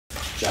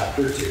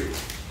Chapter 2,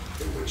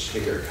 in which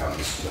Tigger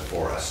comes to the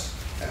forest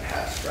and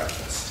has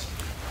breakfast.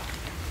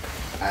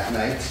 At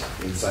night,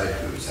 inside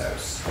Pooh's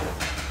house,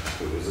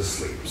 Pooh is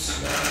asleep,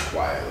 snoring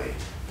quietly,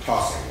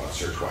 tossing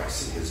once or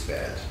twice in his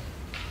bed.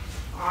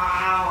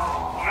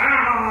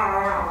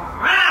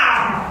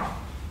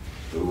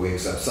 Pooh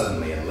wakes up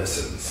suddenly and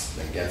listens,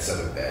 then gets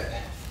out of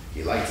bed.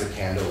 He lights a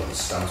candle and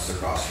stumps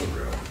across the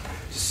room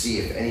to see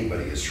if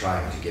anybody is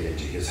trying to get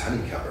into his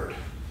honey cupboard.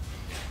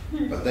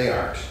 But they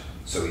aren't,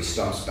 so he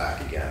stumps back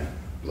again,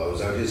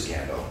 blows out his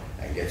candle,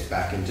 and gets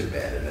back into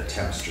bed and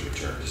attempts to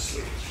return to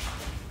sleep.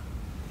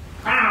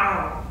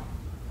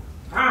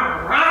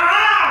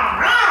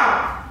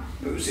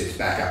 Pooh sits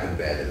back up in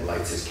bed and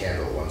lights his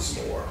candle once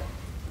more.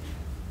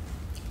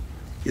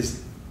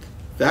 Is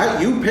that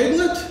you,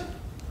 Piglet?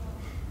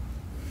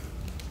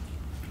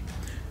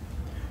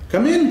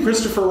 Come in,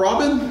 Christopher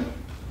Robin.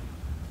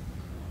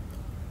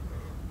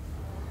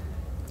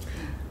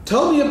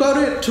 Tell me about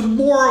it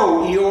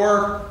tomorrow,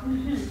 Eeyore.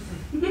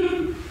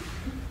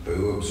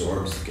 Pooh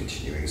absorbs the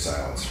continuing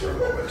silence for a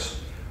moment,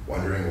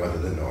 wondering whether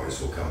the noise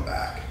will come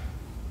back.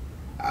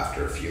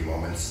 After a few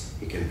moments,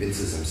 he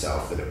convinces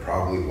himself that it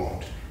probably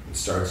won't, and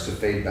starts to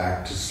fade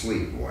back to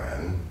sleep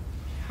when...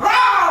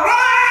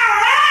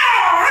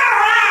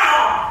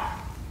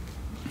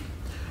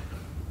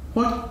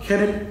 What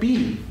can it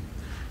be?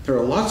 There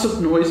are lots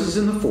of noises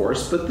in the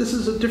forest, but this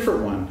is a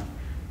different one.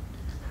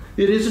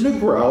 It isn't a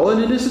growl,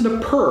 and it isn't a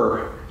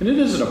purr, and it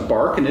isn't a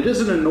bark, and it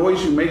isn't a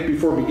noise you make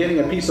before beginning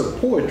a piece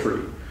of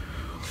poetry.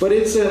 But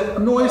it's a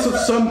noise of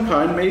some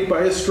kind made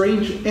by a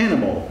strange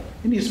animal,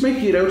 and he's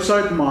making it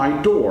outside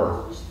my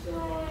door.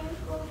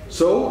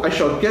 So I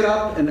shall get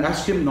up and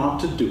ask him not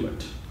to do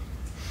it.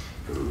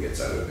 Pooh gets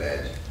out of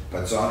bed,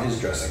 puts on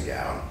his dressing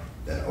gown,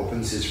 then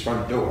opens his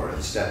front door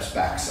and steps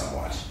back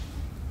somewhat.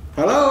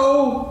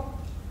 Hello?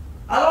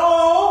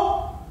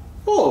 Hello?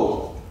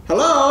 Oh,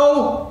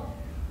 hello?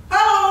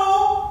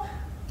 Hello?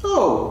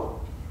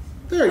 Oh,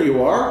 there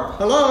you are.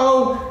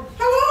 Hello?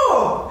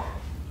 Hello?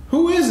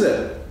 Who is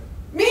it?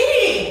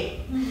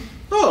 Me?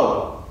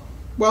 Oh,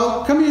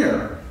 well, come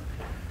here.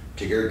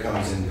 Tigger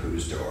comes in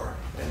Pooh's door.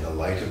 In the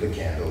light of the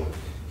candle,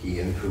 he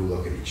and Pooh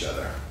look at each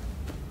other.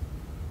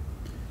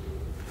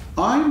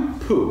 I'm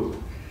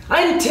Pooh.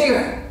 I'm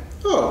Tigger.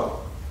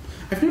 Oh,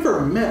 I've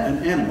never met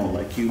an animal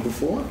like you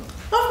before.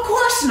 Of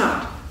course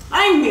not.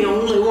 I'm the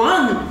only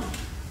one.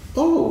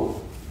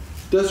 Oh,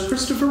 does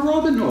Christopher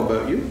Robin know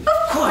about you?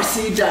 Of course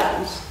he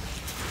does.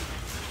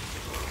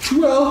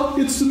 Well,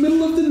 it's the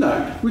middle of the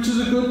night, which is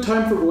a good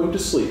time for going to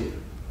sleep.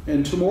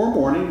 And tomorrow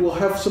morning we'll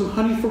have some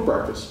honey for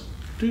breakfast.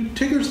 Do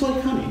Tiggers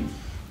like honey?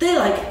 They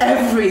like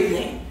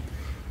everything.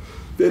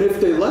 Then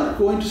if they like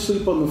going to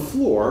sleep on the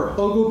floor,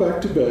 I'll go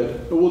back to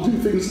bed and we'll do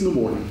things in the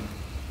morning.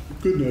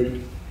 Good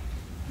night.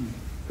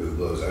 Pooh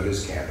blows out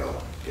his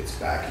candle, gets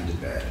back into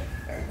bed,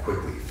 and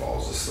quickly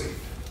falls asleep.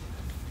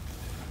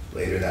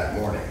 Later that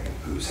morning in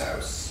Pooh's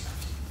house,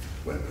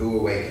 when Pooh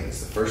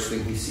awakens, the first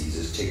thing he sees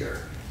is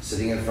Tigger,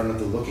 sitting in front of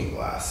the looking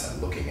glass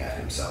and looking at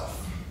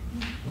himself.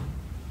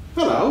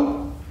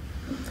 Hello.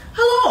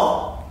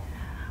 Hello.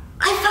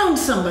 I found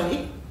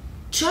somebody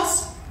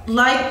just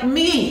like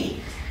me.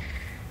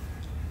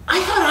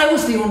 I thought I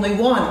was the only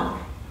one.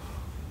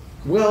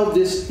 Well,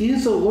 this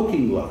is a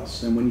looking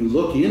glass, and when you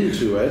look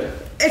into it...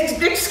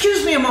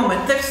 Excuse me a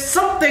moment. There's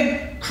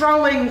something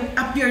crawling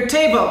up your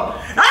table.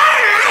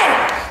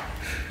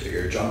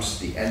 Tigger jumps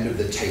to the end of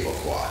the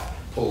tablecloth,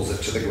 pulls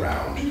it to the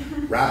ground,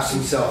 wraps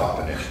himself up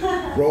in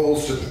it,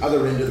 rolls to the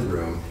other end of the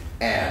room,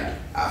 and,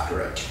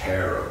 after a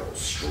terrible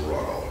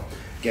struggle,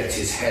 gets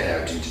his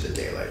head out into the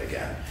daylight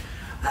again.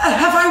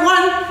 Have I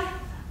won?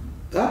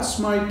 That's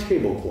my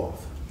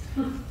tablecloth.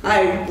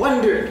 I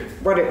wondered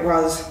what it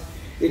was.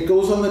 It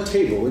goes on the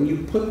table and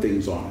you put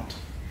things on it.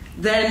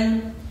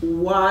 Then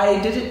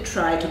why did it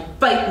try to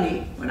bite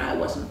me when I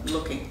wasn't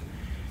looking?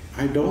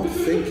 I don't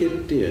think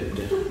it did.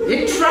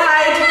 It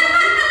tried,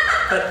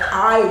 but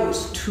I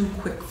was too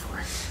quick for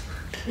it.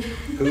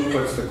 Pooh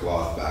puts the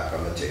cloth back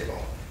on the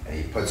table, and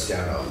he puts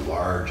down a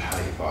large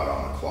honey pot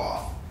on the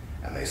cloth,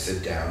 and they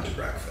sit down to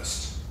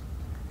breakfast.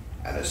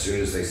 And as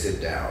soon as they sit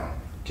down,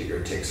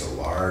 Tigger takes a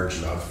large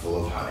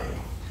mouthful of honey,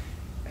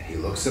 and he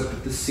looks up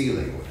at the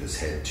ceiling with his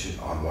head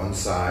on one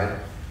side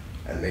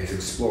and makes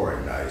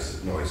exploring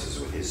noises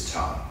with his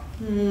tongue.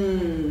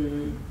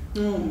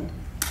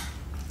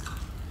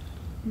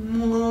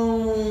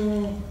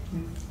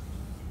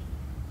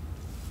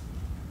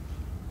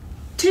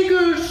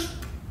 Tiggers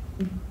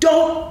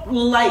don't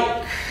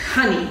like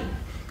honey.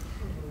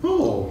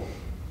 Oh,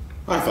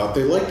 I thought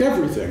they liked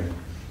everything.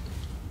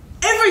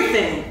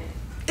 Everything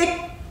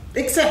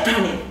except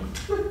honey.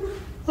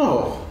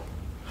 Oh,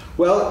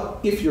 well,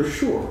 if you're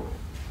sure.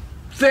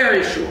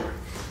 Very sure.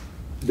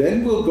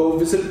 Then we'll go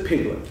visit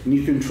Piglet, and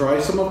you can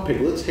try some of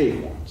Piglet's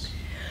acorns.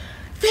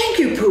 Thank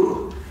you,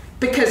 Pooh,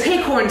 because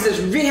acorns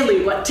is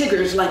really what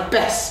Tiggers like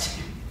best.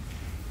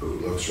 Pooh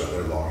looks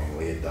rather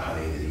longingly at the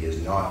honey that he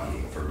is not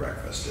eating for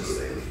breakfast as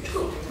they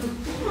leave.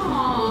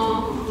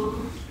 Aww.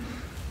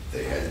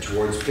 They head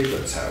towards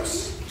Piglet's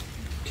house.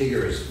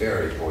 Tigger is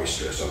very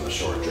boisterous on the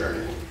short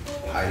journey,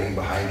 hiding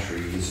behind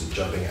trees and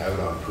jumping out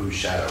on Pooh's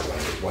shadow when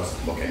it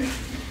wasn't looking.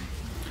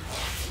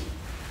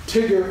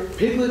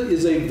 Piglet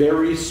is a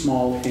very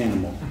small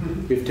animal.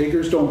 If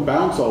Tiggers don't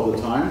bounce all the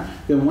time,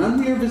 then when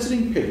we are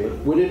visiting Piglet,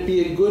 would it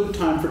be a good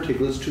time for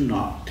Tiggers to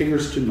not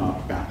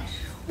bounce?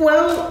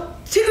 Well,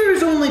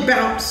 Tiggers only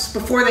bounce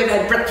before they've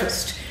had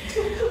breakfast.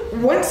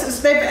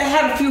 Once they've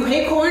had a few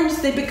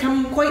acorns, they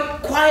become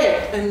quite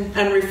quiet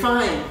and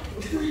refined.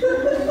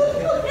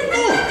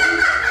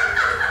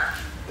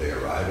 They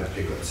arrive at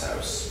Piglet's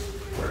house,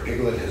 where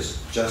Piglet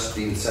has just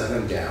been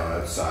settling down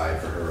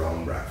outside for her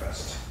own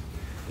breakfast.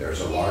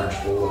 There's a large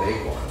bowl of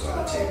acorns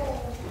on a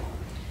table.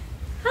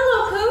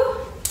 Hello,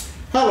 Pooh.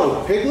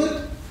 Hello,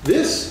 Piglet.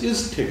 This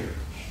is Tigger.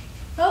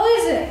 How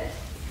is it?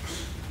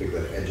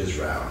 Piglet edges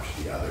round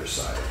to the other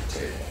side of the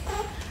table.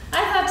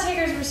 I thought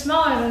tigers were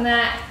smaller than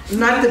that.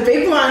 Not the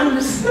big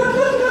ones.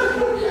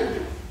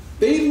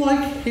 They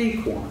like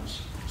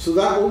acorns, so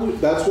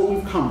that's what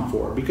we've come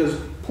for, because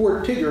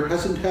poor Tigger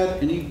hasn't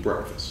had any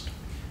breakfast.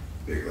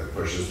 Piglet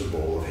pushes the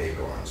bowl of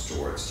acorns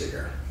towards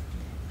Tigger.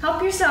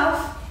 Help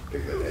yourself.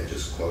 Piglet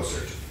edges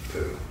closer to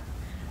Pooh.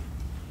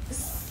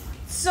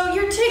 So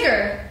you're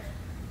Tigger.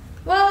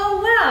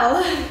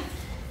 Well.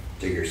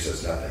 Tigger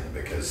says nothing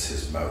because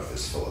his mouth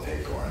is full of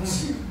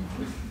acorns.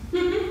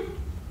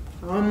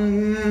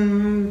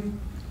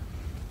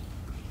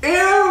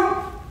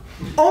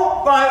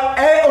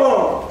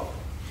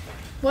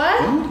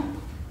 What?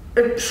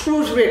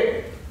 Excuse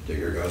me.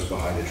 Tigger goes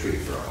behind a tree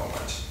for a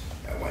moment,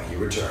 and when he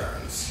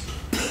returns,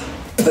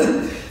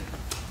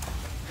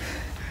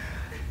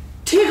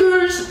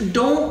 Tiggers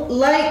don't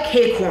like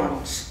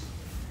acorns.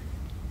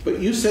 But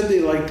you said they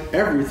liked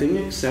everything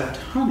except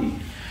honey.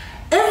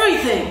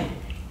 Everything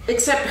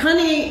except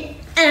honey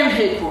and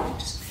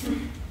acorns.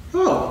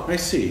 Oh, I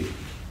see.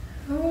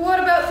 What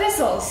about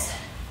thistles?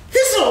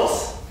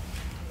 Thistles!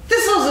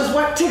 Thistles is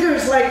what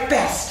Tiggers like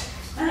best.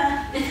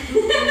 Then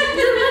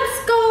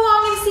let's go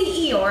along and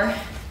see Eeyore.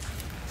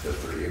 the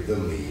three of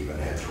them leave and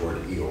head toward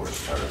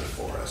Eeyore's part of the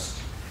forest.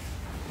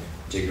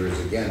 Tigger is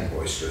again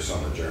boisterous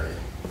on the journey.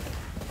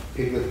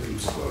 Piglet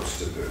keeps close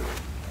to Pooh.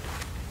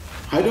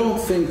 I don't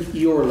think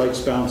Eeyore likes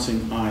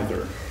bouncing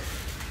either.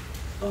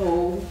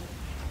 Oh.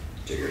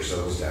 Tigger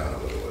settles down a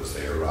little as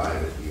they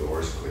arrive at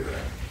Eeyore's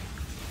clearing.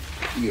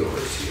 Eeyore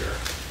is here,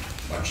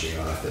 munching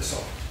on a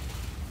thistle.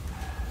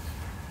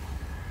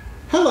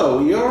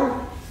 Hello,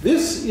 Eeyore.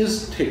 This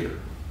is Tigger.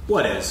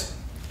 What is?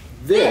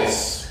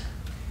 This.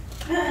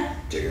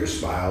 Tigger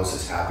smiles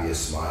his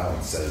happiest smile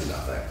and says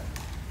nothing.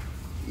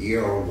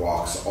 Eeyore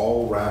walks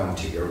all round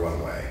Tigger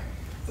one way,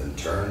 then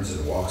turns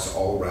and walks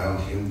all round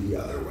him the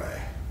other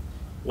way.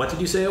 What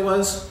did you say it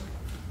was?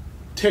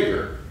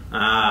 Tigger.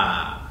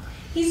 Ah.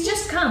 He's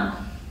just come.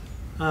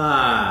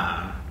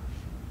 Ah.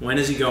 When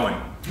is he going?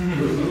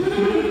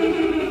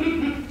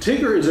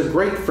 Tigger is a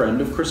great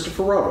friend of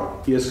Christopher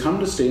Robin. He has come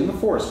to stay in the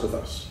forest with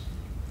us.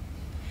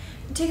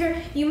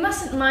 Tigger, you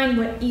mustn't mind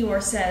what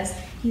Eeyore says.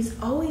 He's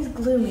always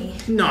gloomy.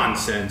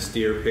 Nonsense,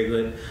 dear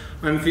Piglet.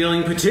 I'm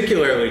feeling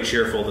particularly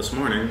cheerful this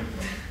morning.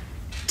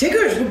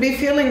 Tiggers would be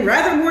feeling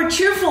rather more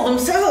cheerful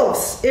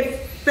themselves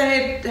if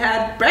they'd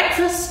had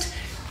breakfast.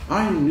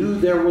 I knew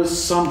there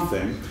was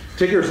something.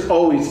 Tiggers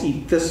always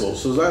eat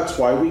thistles, so that's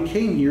why we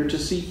came here to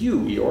see you,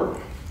 Eeyore.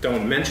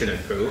 Don't mention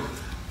it, Pooh.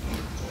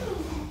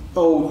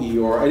 Oh,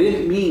 Eeyore, I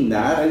didn't mean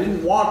that. I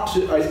didn't want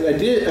to. I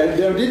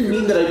didn't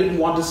mean that I didn't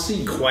want to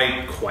see you.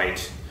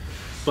 Quite.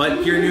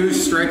 But your new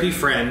stripy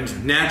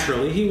friend,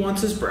 naturally, he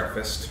wants his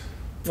breakfast.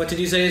 What did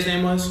you say his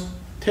name was?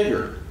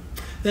 Tigger.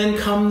 Then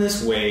come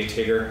this way,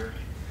 Tigger.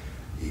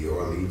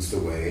 Eeyore leads the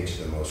way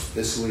to the most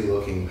thistly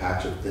looking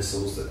patch of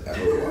thistles that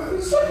ever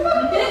was.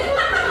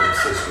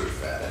 His sister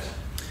fed it.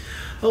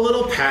 A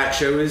little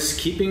patch I was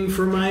keeping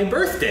for my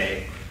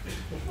birthday.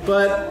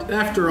 But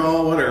after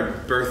all, what are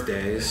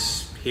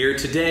birthdays? Here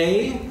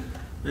today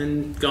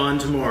and gone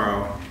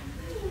tomorrow.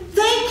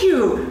 Thank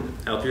you.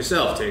 Help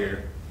yourself,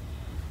 Tigger.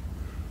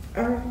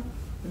 Are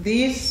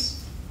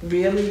these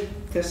really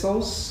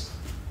thistles?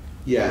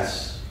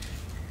 Yes,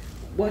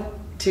 What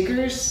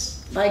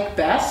Tiggers like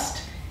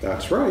best?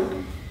 that's right.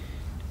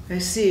 I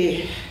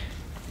see.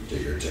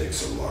 Tigger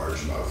takes a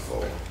large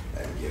mouthful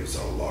and gives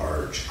a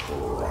large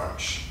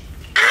crunch.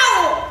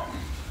 Ow!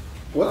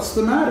 What's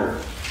the matter?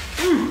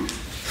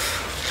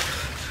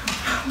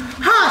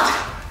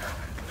 Hot!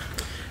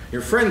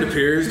 Your friend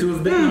appears to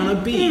have bitten on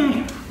a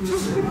bee.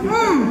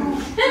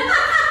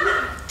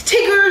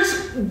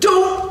 Tiggers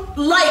don't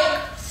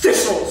like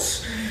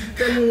thistles.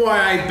 Then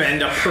why I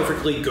bend a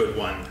perfectly good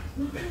one?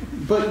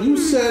 But you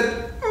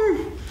said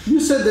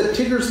that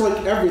Tiggers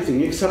like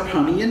everything except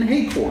honey and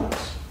acorns.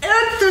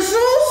 And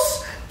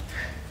thistles?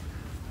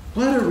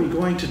 What are we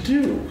going to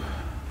do?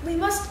 We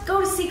must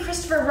go to see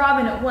Christopher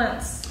Robin at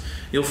once.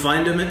 You'll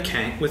find him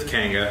with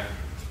Kanga.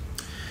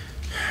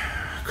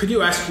 Could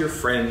you ask your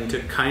friend to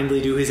kindly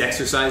do his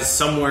exercise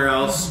somewhere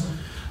else?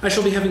 I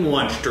shall be having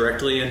lunch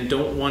directly and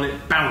don't want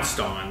it bounced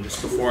on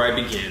just before I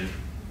begin.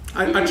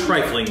 A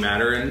trifling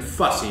matter and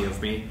fussy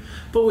of me,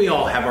 but we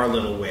all have our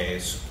little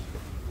ways.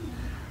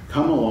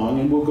 Come along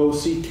and we'll go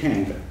see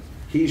Kanga.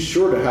 He's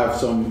sure to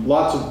have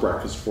lots of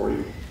breakfast for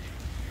you.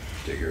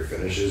 Tigger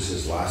finishes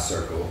his last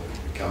circle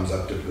and comes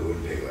up to Pooh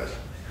and Piglet.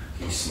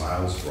 He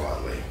smiles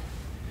broadly.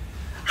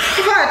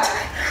 What?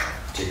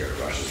 Tigger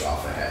rushes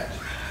off ahead.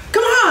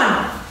 Come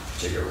on!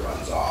 Tigger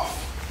runs off.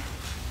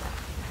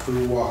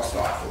 Pooh walks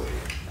thoughtfully,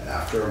 and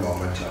after a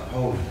moment, a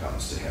poem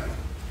comes to him.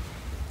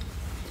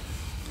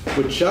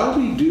 What shall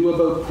we do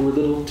about poor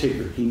little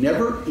Tigger? He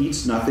never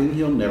eats nothing,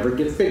 he'll never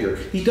get bigger.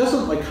 He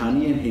doesn't like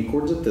honey and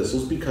acorns and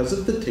thistles because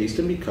of the taste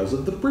and because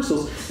of the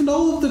bristles. And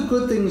all of the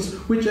good things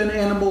which an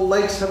animal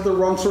likes have the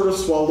wrong sort of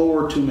swallow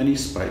or too many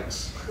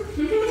spikes.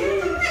 He's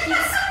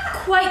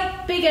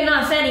quite big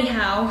enough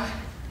anyhow.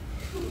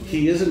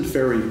 He isn't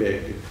very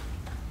big.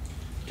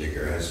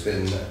 Tigger has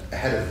been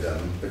ahead of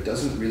them, but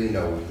doesn't really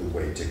know the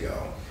way to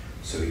go.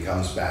 So he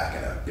comes back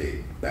in a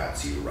big,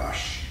 bouncy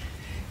rush.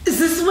 Is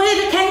this the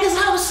way to Kanga's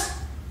house?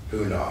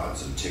 Pooh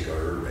nods and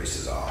Tigger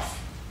races off.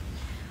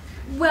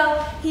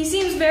 Well, he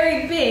seems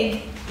very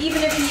big,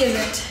 even if he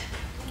isn't.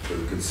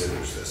 Pooh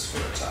considers this for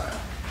a time.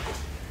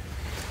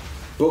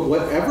 But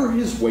whatever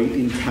his weight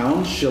in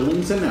pounds,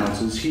 shillings, and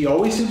ounces, he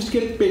always seems to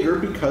get bigger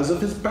because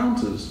of his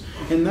bounces.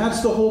 And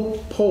that's the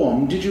whole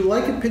poem. Did you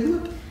like it,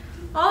 Piglet?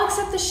 All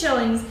except the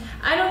shillings.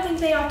 I don't think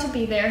they ought to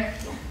be there.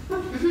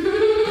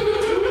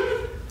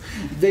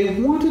 They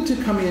wanted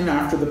to come in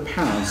after the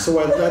pounds, so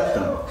I let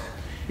them.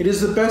 It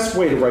is the best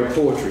way to write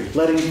poetry,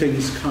 letting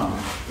things come.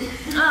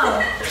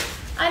 Oh,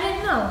 I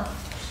didn't know.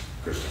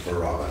 Christopher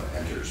Robin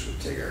enters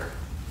with Tigger.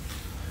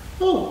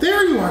 Oh,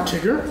 there you are,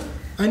 Tigger.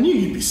 I knew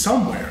you'd be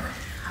somewhere.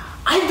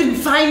 I've been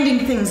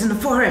finding things in the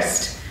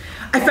forest.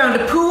 I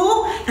found a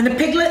Pooh and a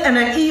Piglet and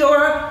an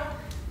Eeyore,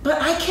 but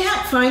I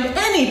can't find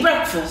any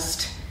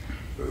breakfast.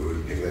 Pooh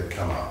and Piglet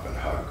come up and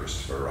hug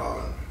Christopher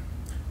Robin.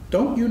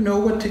 Don't you know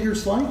what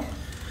Tigger's like?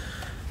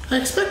 I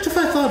expect if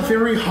I thought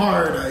very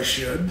hard I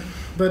should,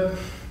 but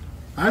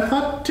I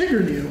thought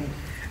Tigger knew.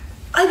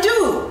 I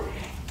do.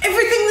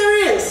 Everything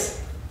there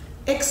is.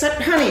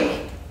 Except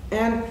honey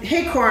and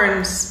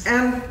acorns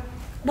and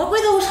what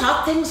were those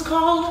hot things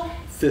called?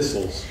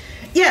 Thistles.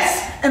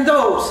 Yes, and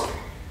those.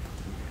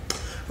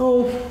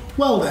 Oh,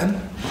 well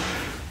then.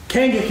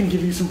 Kanga can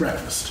give you some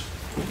breakfast.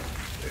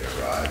 They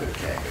arrive at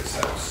Kanga's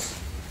house.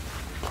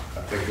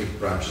 A picnic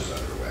brunch is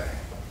underway.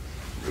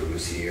 Roo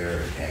is here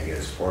and Kanga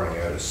is pouring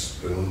out a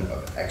spoon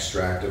of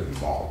extract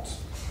of malt.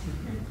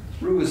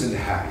 Roo isn't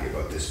happy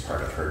about this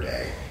part of her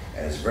day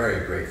and is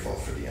very grateful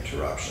for the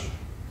interruption.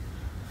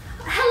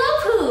 Hello,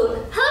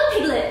 Pooh. Hello,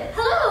 Piglet.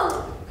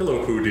 Hello.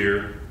 Hello, Pooh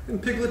dear.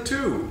 And Piglet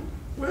too.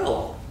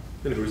 Well,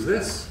 and who's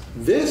this?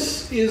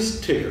 This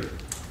is Tigger.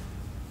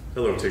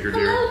 Hello, Tigger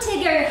dear. Hello,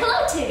 Tigger.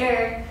 Hello,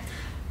 Tigger.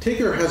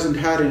 Tigger hasn't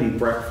had any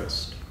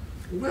breakfast.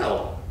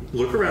 Well,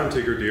 look around,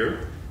 Tigger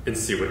dear, and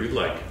see what you'd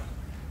like.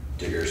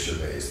 Tigger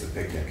surveys the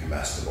picnic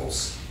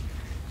comestibles.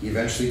 He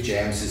eventually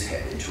jams his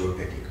head into a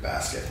picnic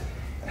basket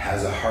and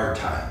has a hard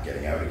time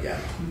getting out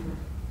again.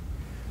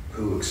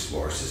 Pooh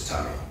explores his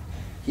tummy.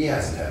 He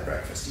hasn't had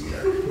breakfast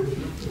either.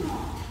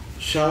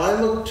 Shall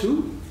I look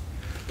too?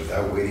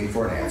 Without waiting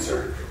for an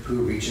answer,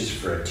 Pooh reaches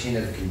for a tin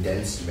of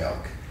condensed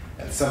milk,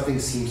 and something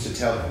seems to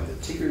tell him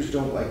that Tiggers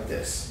don't like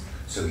this,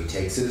 so he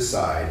takes it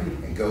aside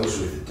and goes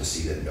with it to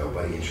see that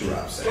nobody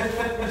interrupts it.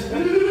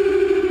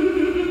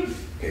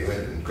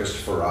 Piglet and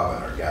Christopher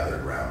Robin are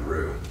gathered around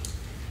Roo.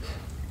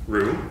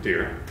 Roo,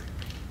 dear,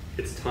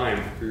 it's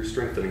time for your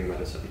strengthening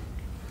medicine.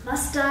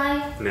 Must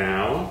I?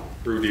 Now,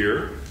 Roo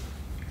dear,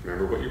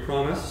 remember what you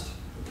promised?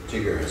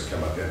 Tigger has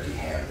come up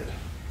empty-handed.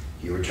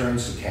 He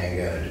returns to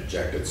Kanga in a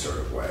dejected sort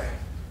of way.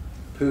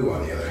 Pooh,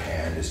 on the other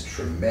hand, is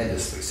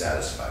tremendously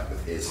satisfied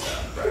with his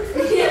found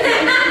breakfast.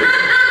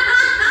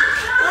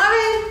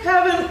 I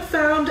haven't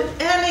found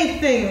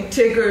anything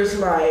Tigger's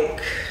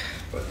like.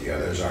 But the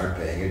others aren't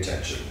paying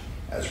attention,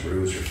 as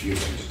Roo's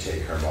refusing to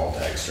take her malt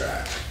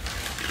extract.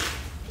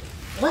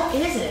 What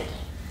is it?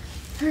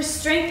 Her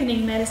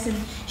strengthening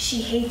medicine.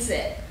 She hates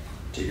it.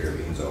 Tigger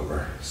leans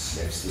over,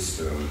 sniffs the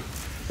spoon,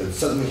 then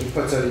suddenly he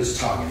puts out his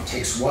tongue and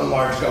takes one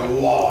large gulp,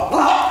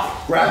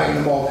 grabbing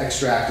the malt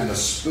extract and the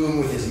spoon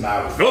with his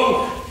mouth.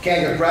 Go!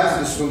 Kanga grabs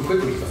the spoon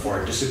quickly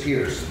before it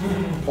disappears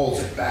and pulls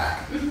it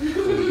back.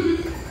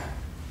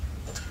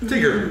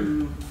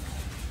 Tigger,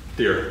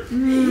 dear.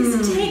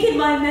 He's taken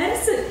my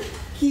medicine.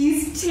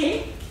 He's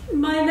taken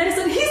my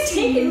medicine. He's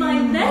taken my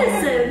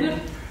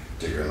medicine.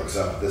 Tigger looks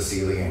up at the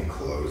ceiling and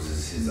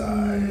closes his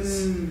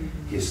eyes.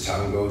 His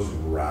tongue goes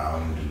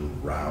round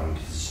and round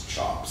his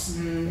chops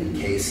in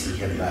case he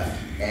had left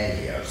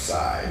any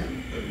outside,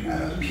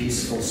 and a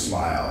peaceful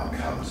smile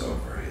comes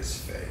over his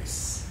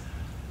face.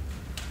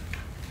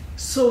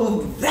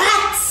 So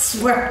that's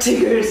what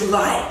Tigger's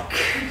like.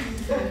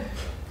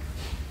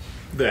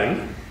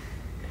 Then,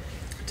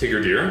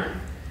 Tigger dear,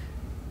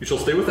 you shall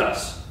stay with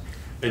us,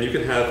 and you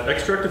can have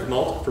extract of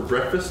malt for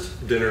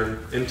breakfast, dinner,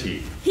 and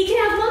tea. He can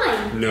have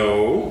mine.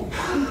 No,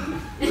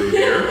 Roo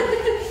dear.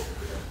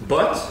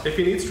 But if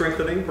you need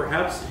strengthening,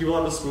 perhaps you will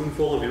have a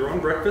spoonful of your own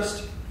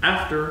breakfast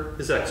after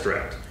his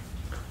extract.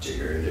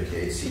 Tigger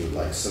indicates he would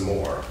like some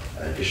more,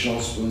 and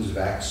additional spoons of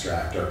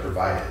extract are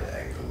provided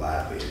and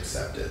gladly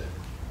accepted.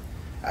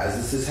 As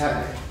this is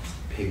happening,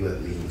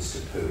 Piglet leans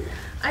to Pooh.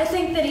 I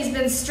think that he's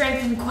been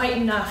strengthened quite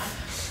enough.